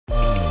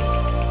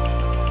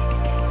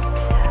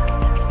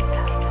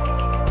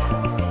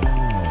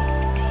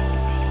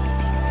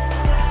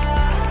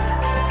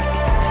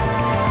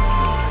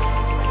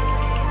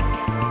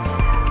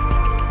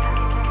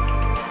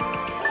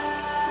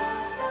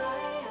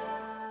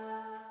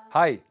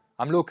Hi,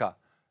 I'm Luca,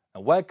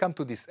 and welcome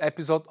to this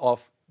episode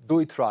of Do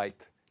It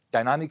Right,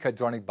 Dynamic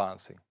Hydronic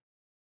Balancing.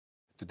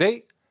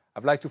 Today,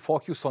 I'd like to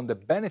focus on the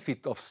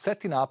benefit of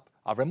setting up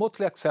a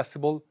remotely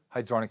accessible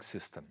hydronic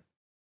system.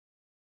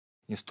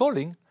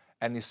 Installing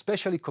and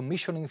especially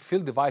commissioning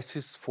field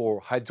devices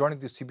for hydronic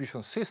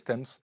distribution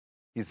systems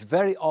is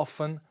very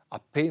often a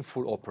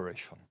painful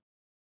operation.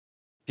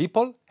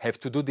 People have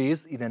to do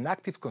this in an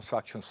active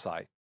construction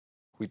site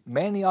with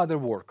many other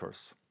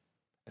workers.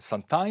 And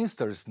sometimes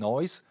there is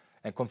noise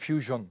and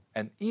confusion,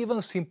 and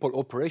even simple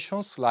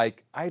operations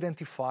like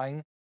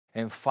identifying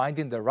and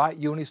finding the right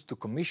units to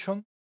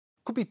commission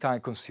could be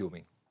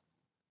time-consuming.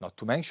 Not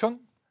to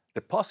mention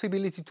the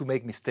possibility to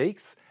make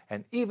mistakes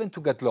and even to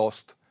get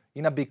lost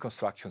in a big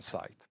construction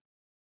site.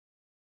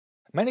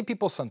 Many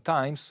people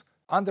sometimes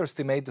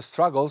underestimate the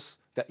struggles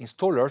that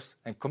installers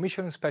and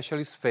commissioning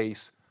specialists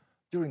face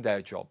during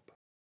their job.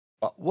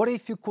 But what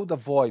if you could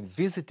avoid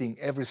visiting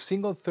every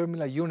single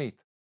thermal unit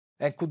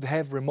and could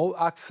have remote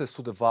access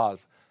to the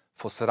valve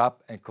for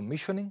setup and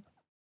commissioning?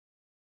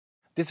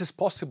 This is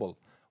possible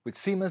with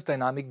Siemens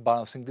dynamic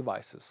balancing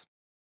devices.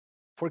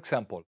 For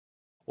example,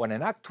 when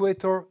an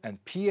actuator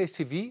and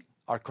PACV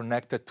are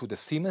connected to the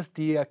Siemens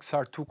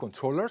DXR2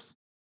 controllers,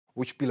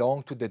 which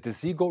belong to the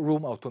Desigo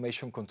room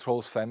automation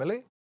controls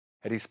family,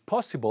 it is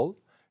possible,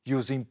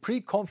 using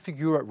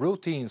pre-configured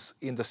routines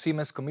in the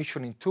Siemens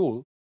commissioning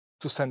tool,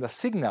 to send a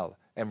signal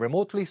and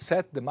remotely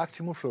set the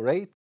maximum flow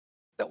rate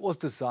that was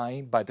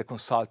designed by the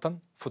consultant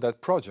for that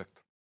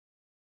project.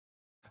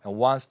 And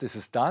once this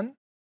is done,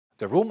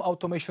 the room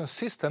automation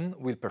system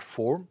will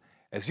perform,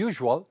 as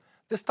usual,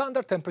 the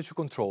standard temperature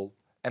control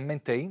and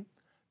maintain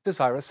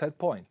desired set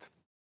point.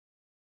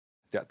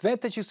 The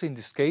advantages in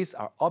this case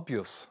are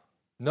obvious.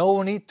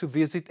 No need to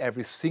visit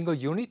every single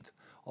unit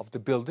of the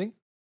building,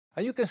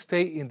 and you can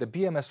stay in the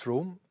BMS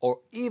room or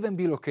even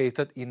be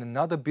located in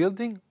another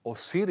building or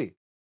city,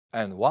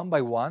 and one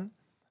by one,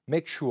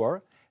 make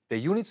sure the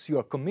units you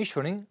are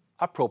commissioning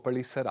are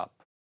properly set up.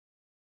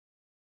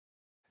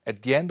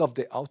 At the end of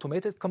the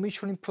automated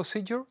commissioning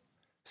procedure,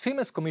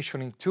 Siemens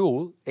commissioning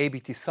tool,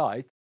 ABT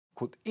Site,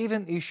 could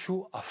even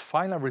issue a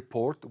final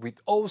report with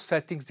all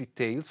settings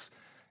details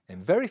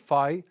and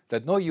verify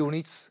that no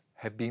units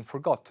have been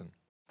forgotten.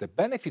 The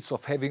benefits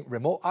of having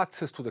remote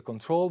access to the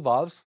control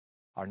valves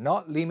are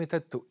not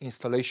limited to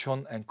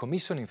installation and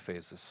commissioning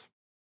phases.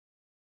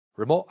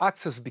 Remote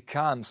access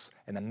becomes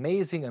an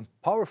amazing and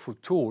powerful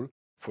tool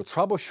for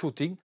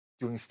troubleshooting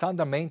during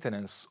standard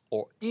maintenance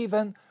or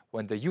even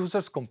when the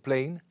users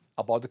complain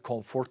about the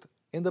comfort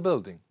in the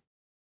building.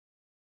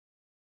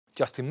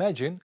 Just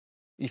imagine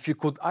if you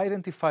could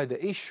identify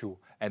the issue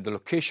and the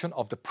location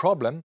of the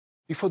problem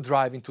before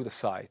driving to the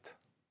site.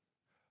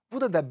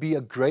 Wouldn't that be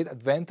a great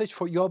advantage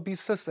for your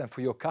business and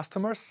for your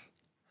customers?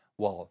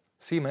 Well,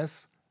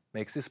 Siemens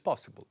makes this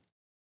possible.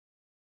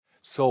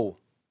 So,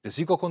 the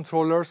Desigo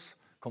controllers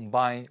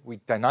combined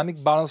with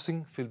dynamic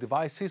balancing field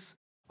devices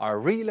are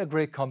really a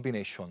great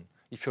combination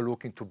if you're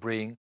looking to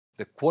bring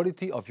the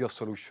quality of your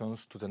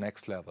solutions to the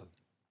next level.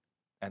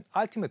 And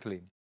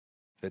ultimately,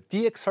 the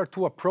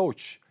DXR2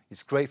 approach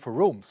is great for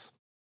rooms,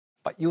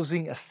 but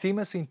using a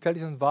Siemens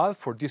intelligent valve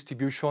for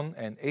distribution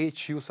and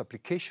AHU's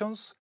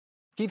applications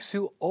gives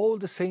you all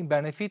the same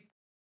benefit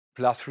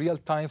plus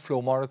real-time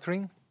flow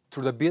monitoring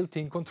through the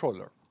built-in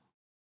controller.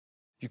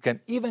 You can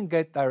even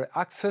get direct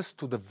access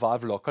to the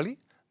valve locally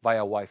via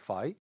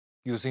Wi-Fi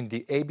using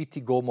the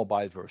ABT Go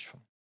mobile version.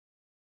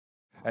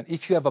 And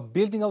if you have a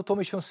building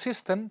automation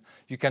system,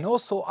 you can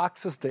also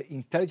access the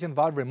intelligent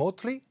valve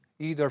remotely,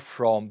 either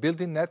from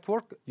building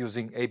network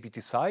using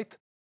ABT Site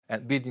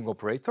and building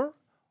operator,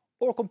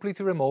 or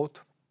completely remote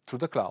through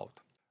the cloud.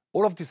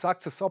 All of these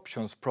access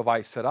options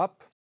provide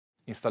setup,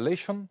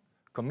 installation,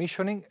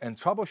 commissioning, and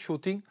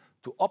troubleshooting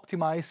to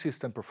optimize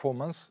system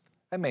performance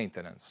and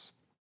maintenance.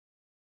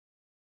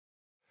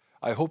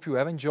 I hope you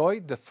have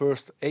enjoyed the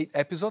first 8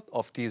 episodes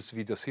of this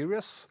video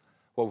series,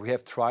 where we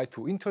have tried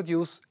to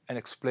introduce and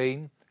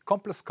explain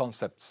complex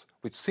concepts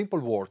with simple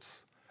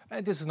words.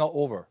 And this is not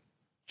over.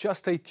 Just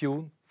stay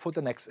tuned for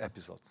the next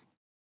episode.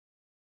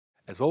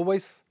 As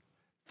always,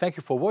 thank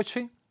you for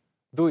watching.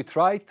 Do it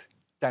right,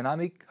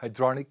 dynamic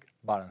hydronic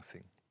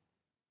balancing.